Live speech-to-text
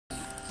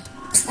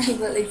I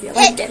really feel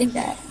like getting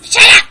that.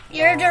 Shut up!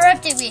 You're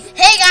interrupting me.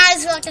 Hey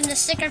guys, welcome to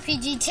Stick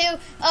RPG 2.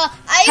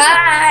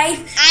 Hi!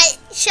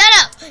 Shut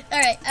up!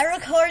 Alright, I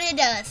recorded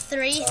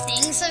 3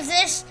 things of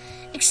this,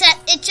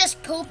 except it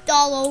just pooped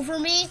all over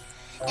me,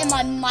 and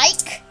my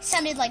mic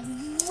sounded like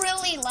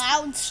really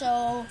loud,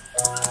 so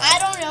I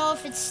don't know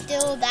if it's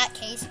still that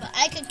case, but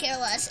I could care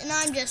less, and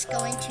I'm just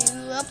going to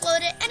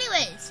upload it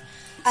anyways.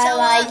 So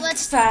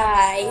let's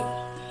pie.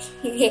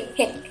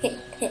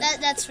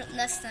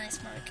 That's nice,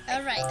 Mark.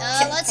 Alright,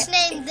 let's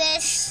name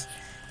this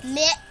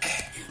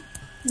Mick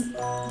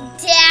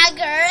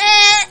Dagger,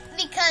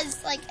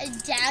 because like a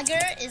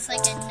dagger is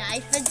like a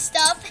knife and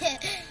stuff.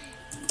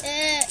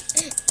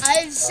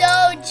 I'm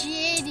so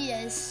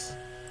genius.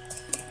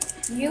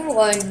 You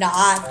are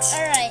not.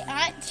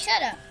 Alright,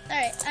 shut up.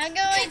 Alright,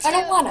 I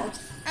don't wanna.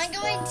 I'm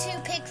going to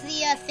pick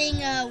the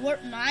thing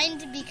Warp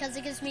Mind because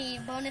it gives me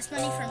bonus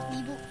money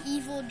from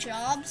evil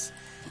jobs,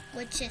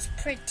 which is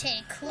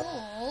pretty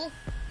cool,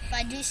 if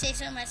I do say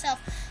so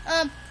myself.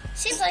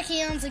 Seems like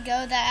eons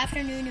ago, that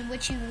afternoon in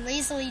which you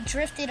lazily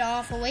drifted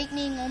off,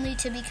 awakening only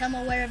to become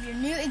aware of your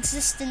new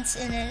existence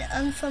in an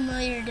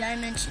unfamiliar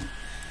dimension.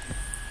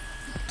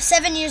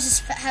 7 years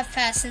have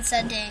passed since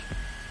that day.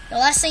 The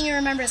last thing you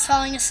remember is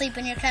falling asleep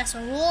in your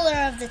castle, ruler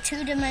of the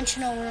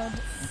two-dimensional world.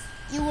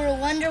 You will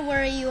wonder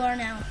where you are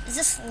now. Is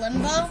this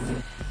limbo?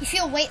 You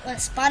feel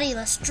weightless,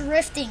 bodiless,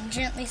 drifting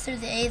gently through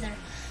the aether.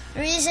 The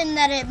reason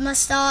that it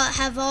must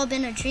have all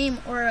been a dream,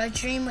 or a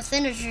dream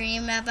within a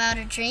dream about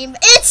a dream.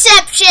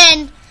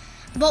 Inception!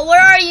 But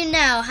where are you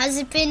now? Has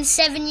it been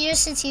 7 years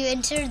since you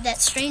entered that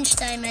strange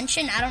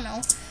dimension? I don't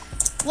know.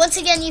 Once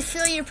again, you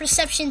feel your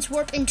perceptions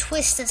warp and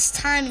twist as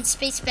time and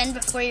space bend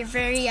before your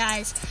very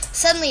eyes.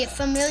 Suddenly, a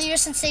familiar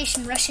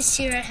sensation rushes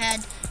to your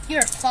head. You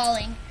are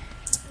falling.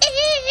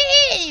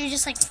 You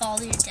just like fall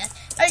to your death.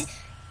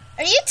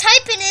 Are you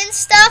typing in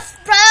stuff,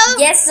 bro?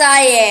 Yes, I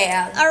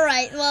am. All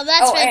right. Well,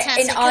 that's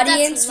fantastic. An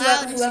audience,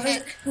 that's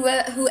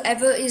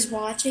whoever is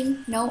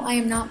watching, no, I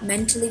am not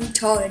mentally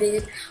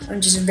retarded. I'm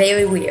just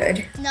very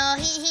weird. No,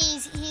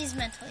 he's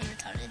mentally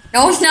retarded.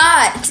 No, I'm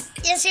not.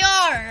 Yes, you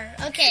are.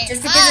 Okay.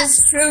 Just because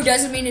it's true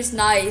doesn't mean it's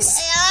nice.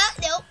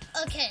 Yeah. Nope.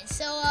 Okay.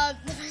 So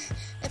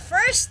the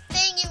first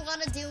thing you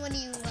want to do when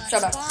you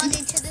spawn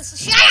into this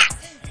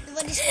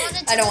when you spawn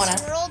into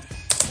this world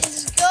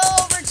is go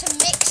over to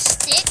Mix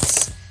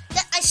Sticks.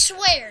 I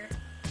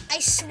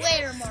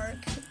swear, Mark.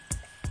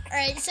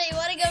 Alright, so you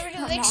want to go over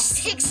to Mix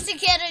Sticks to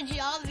get a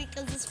job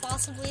because it's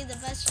possibly the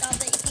best job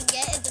that you can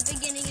get at the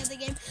beginning of the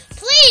game.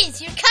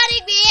 Please, you're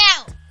cutting me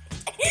out.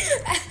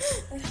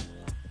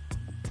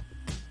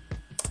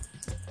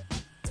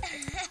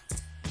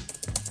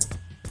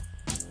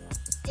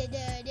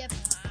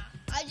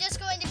 I'm just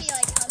going to be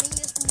like humming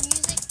this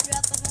music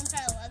throughout the whole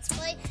entire Let's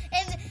Play,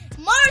 and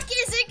Mark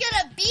isn't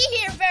gonna be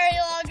here very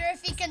longer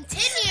if he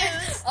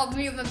continues. I'll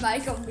mute my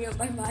mic.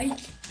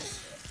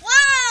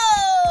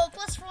 Whoa!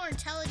 +4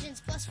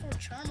 intelligence, +4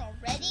 charm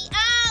already.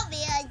 Oh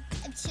man,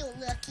 I'm so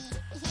lucky.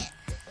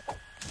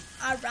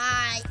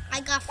 Alright,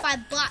 I got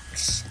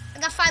 $5.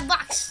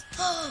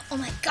 Oh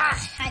my god,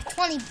 I have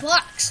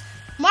 $20.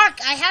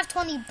 Mark, I have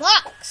 $20.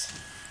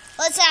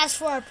 Let's ask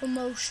for a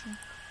promotion.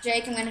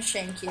 Jake, I'm gonna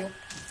shank you.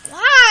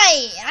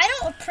 Why? I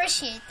don't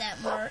appreciate that,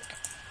 Mark.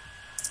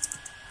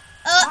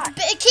 But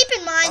keep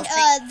in mind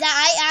that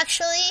I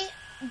actually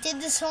did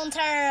this whole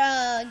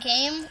entire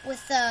game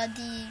with the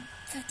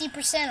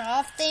 50%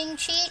 off thing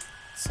cheat,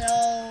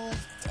 so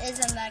it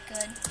isn't that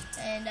good,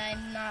 and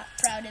I'm not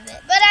proud of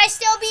it. But I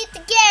still beat the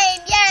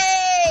game,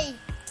 yay!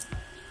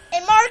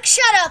 And Mark,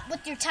 shut up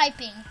with your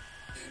typing.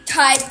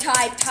 Type.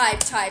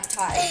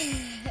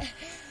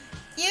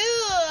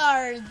 You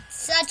are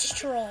such a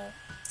troll.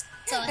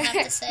 That's all I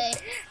have to say.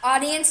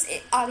 Audience,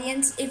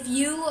 if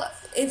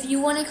you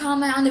want to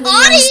comment on the video,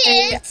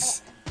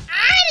 audience, I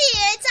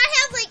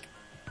have like.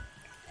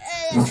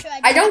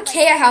 I don't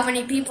care how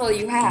many people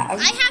you have.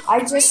 I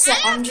have 2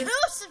 subscribers.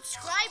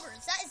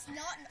 That is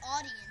not an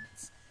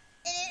audience.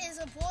 And it is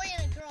a boy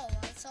and a girl.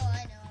 That's all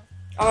I know.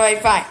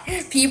 Alright, fine.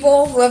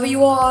 People, whoever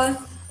you are,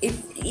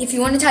 if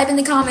you want to type in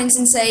the comments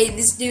and say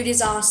this dude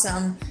is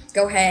awesome,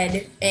 go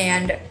ahead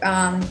and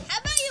how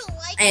about you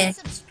like and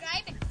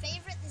subscribe and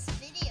favorite this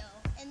video,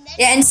 and then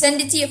and send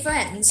it to your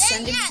friends.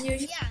 Send it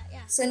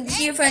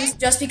to your friends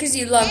just because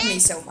you love me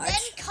so much.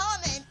 Then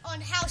comment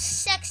on how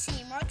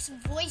sexy Mark's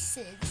voice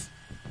is.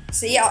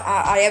 See,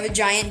 I have a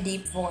giant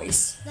deep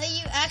voice. No,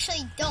 you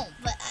actually don't,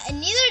 but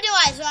neither do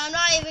I, so I'm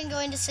not even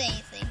going to say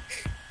anything.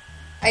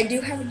 I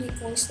do have a deep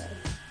voice, though.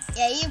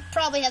 Yeah, you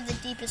probably have the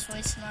deepest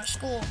voice in our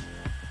school.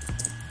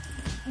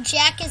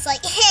 Jack is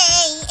like,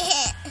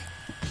 hey.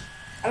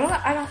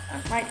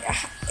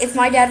 If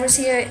my dad was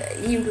here,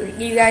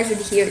 you guys would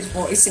hear his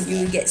voice and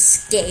you would get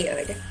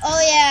scared. Oh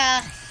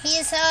yeah,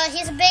 he's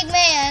a big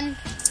man.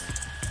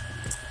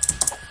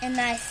 And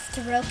I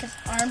stroke his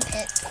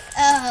armpits.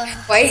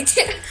 Oh. Wait.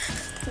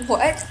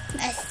 What?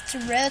 I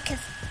stroke his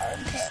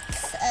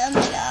armpits. Oh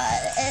my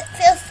god. It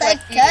feels so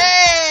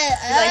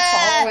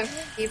good.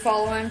 You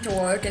follow him to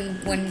work,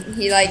 and when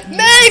he like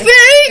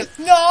Maybe!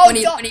 No,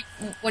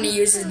 when he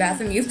uses the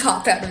bathroom, you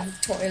pop out of the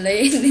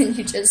toilet, and then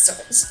you just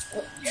start.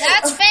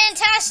 That's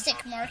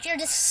fantastic, Mark. You're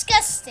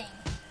disgusting.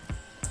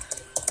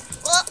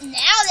 Well, now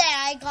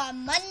that I got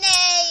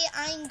money,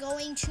 I'm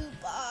going to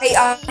buy. Hey,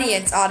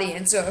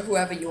 audience, or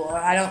whoever you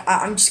are.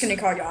 I'm just gonna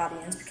call you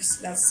audience because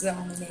that's the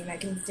only name I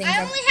can think of.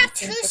 I only have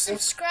 2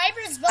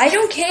 subscribers, but I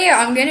don't care.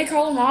 I'm gonna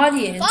call them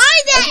audience.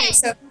 Bye then. Okay,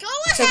 so, go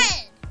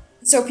ahead.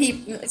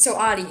 So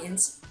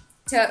audience,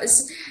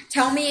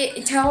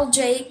 tell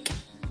Jake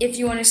if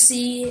you want to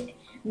see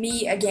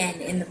me again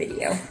in the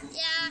video.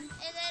 Yeah, and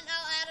then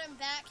I'll add him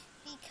back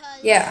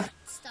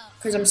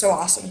because I'm so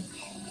awesome.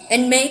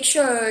 And make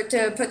sure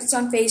to put this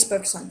on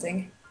Facebook or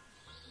something.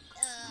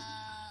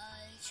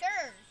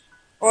 Sure.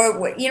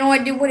 Or you know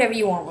what? Do whatever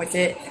you want with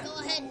it. Go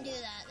ahead and do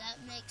that. That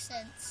makes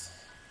sense.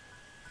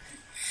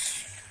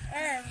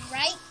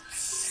 Alright.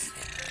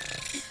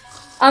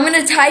 I'm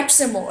gonna type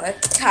some more.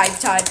 Type.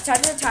 Is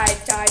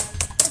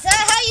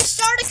that how you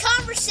start a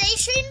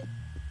conversation?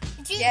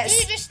 Yes. Do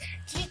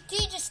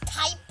you just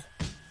type?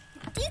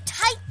 Do you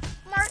type,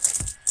 Mark?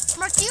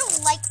 Mark, do you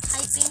like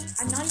typing?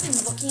 I'm not even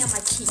looking at my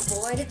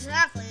keyboard.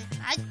 Exactly.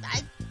 I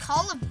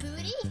Call of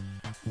Booty?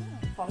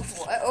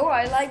 Oh,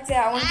 I like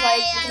that. I want to play.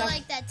 I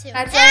like that too. Hey,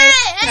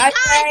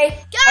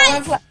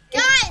 guys,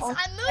 I'm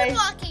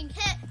moonwalking.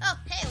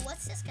 Hey,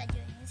 what's this guy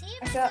doing? Is he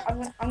a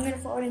I'm gonna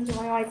throw it into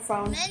my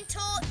microphone.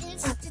 mental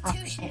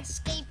institution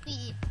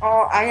escapee?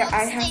 Oh, I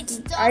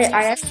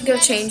have to go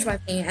change my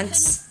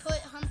pants.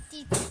 Couldn't put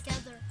Humpty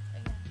together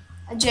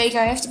again. Jake,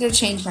 I have to go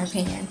change my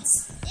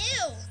pants.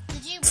 Ew,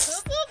 did you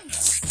poop them?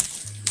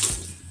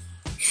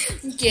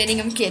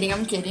 I'm kidding.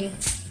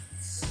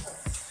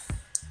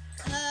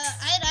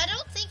 I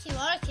don't think you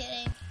are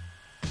kidding.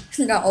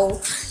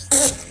 No.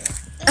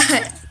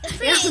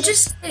 That's I'm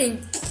just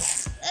kidding.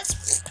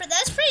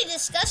 That's pretty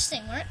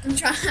disgusting, Mark.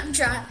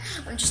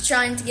 I'm just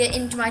trying to get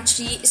into my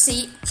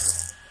seat.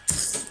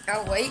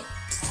 Oh wait.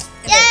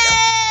 Yay!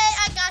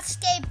 I got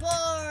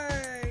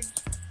skateboard.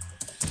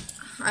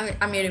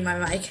 I'm muting my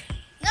mic.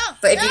 No.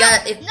 But if you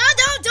got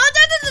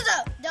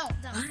don't.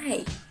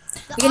 Why?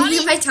 You can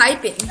hear my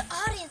typing. The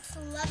audience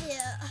will love you.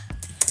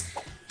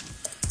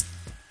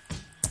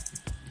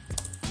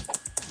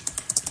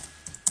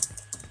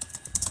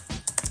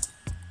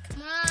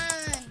 Come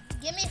on,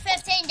 give me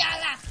 $15.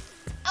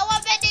 I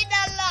want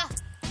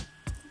 $15.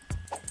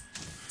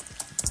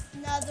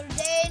 Another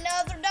day,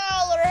 another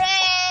dollar.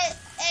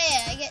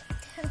 Hey, I get.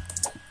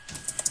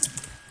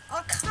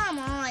 Oh, come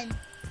on.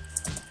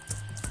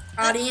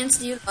 Audience,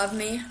 do you love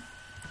me?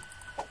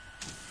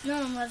 No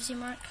one loves you,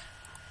 Mark.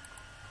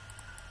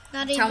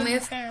 Not Tell even me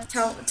your if parents.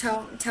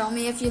 tell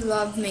me if you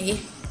love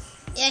me.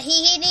 Yeah,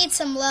 he needs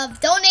some love.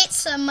 Donate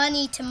some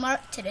money to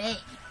Mark today.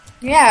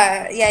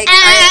 Yeah. At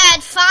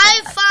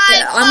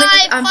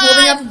I'm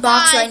holding up a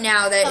box right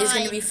now that is 5.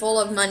 going to be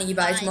full of money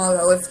by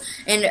tomorrow.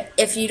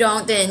 If you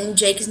don't, then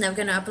Jake is never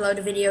going to upload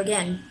a video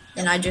again.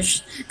 And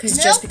just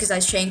because I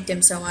shanked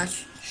him so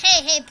much.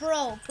 Hey,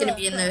 bro. Gonna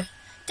be in the.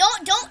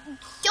 Don't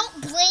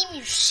blame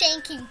your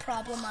shanking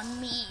problem on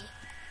me.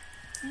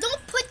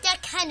 Don't put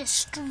that kind of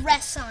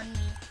stress on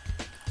me.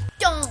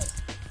 Don't.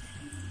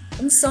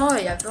 I'm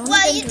sorry. I've only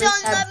Why been you through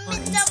don't bad love me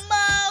times. no more?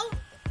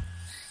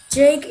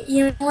 Jake,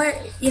 you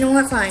know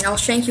what? Fine. I'll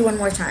shank you one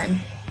more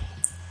time.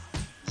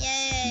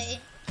 Yay.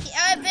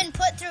 I've been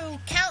put through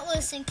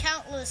countless and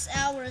countless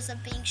hours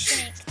of being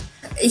shanked.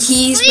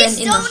 He's Please been in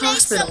the donate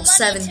hospital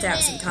some money to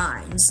 7,000 me.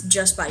 times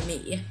just by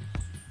me.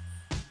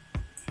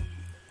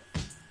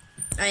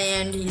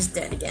 And he's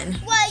dead again.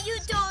 Why you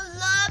don't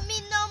love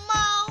me no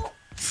more?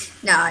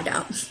 No, I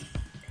don't.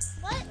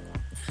 What?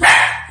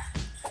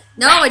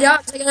 No, I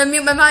don't. I gotta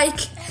mute my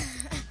mic.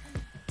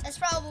 That's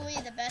probably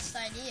the best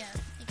idea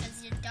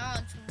because your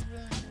dogs will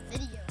ruin the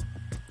video.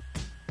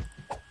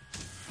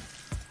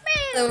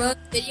 The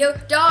video.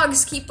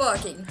 Dogs keep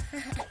barking.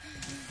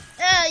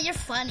 You're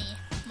funny,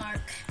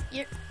 Mark.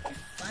 You're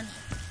funny.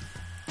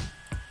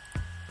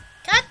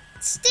 Cut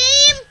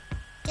steam.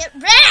 Get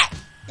red.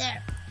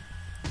 There.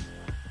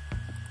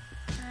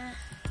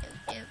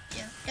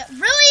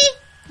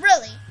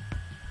 Really?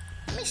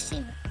 Let me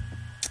see.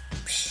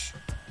 Psh.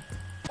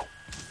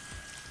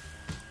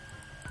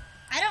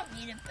 I don't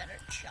need a better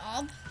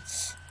job.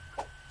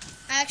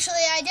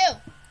 Actually, I do.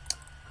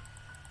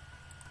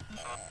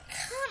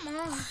 Come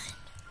on.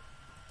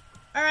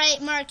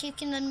 Alright, Mark, you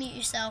can unmute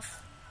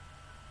yourself.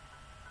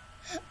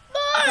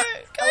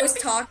 Mark! I was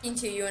talking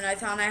to you and I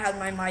thought I had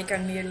my mic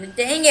unmuted.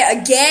 Dang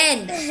it,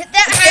 again!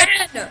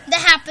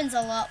 That happens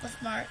a lot with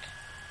Mark.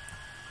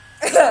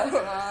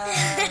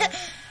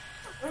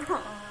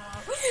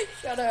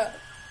 Shut up.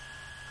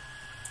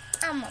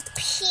 I'm a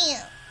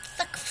pimp.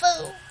 Fuck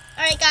fool.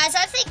 Alright, guys,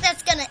 I think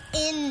that's gonna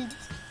end.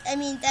 I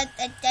mean, I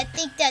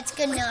think that's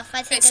good enough.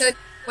 I think. Okay, so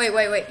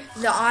Wait.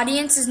 The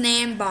audience is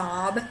named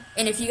Bob,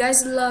 and if you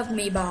guys love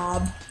me,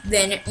 Bob,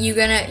 then you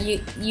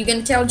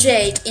gonna tell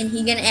Jake, and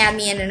he gonna add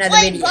me in another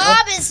video.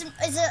 Bob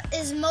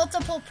is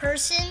multiple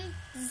person.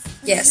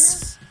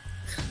 Yes.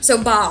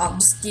 So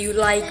Bobs, do you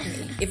like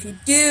me? If you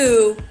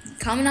do,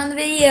 comment on the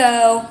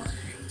video.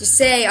 Just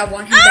say I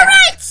want him back. All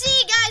right, see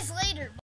you guys.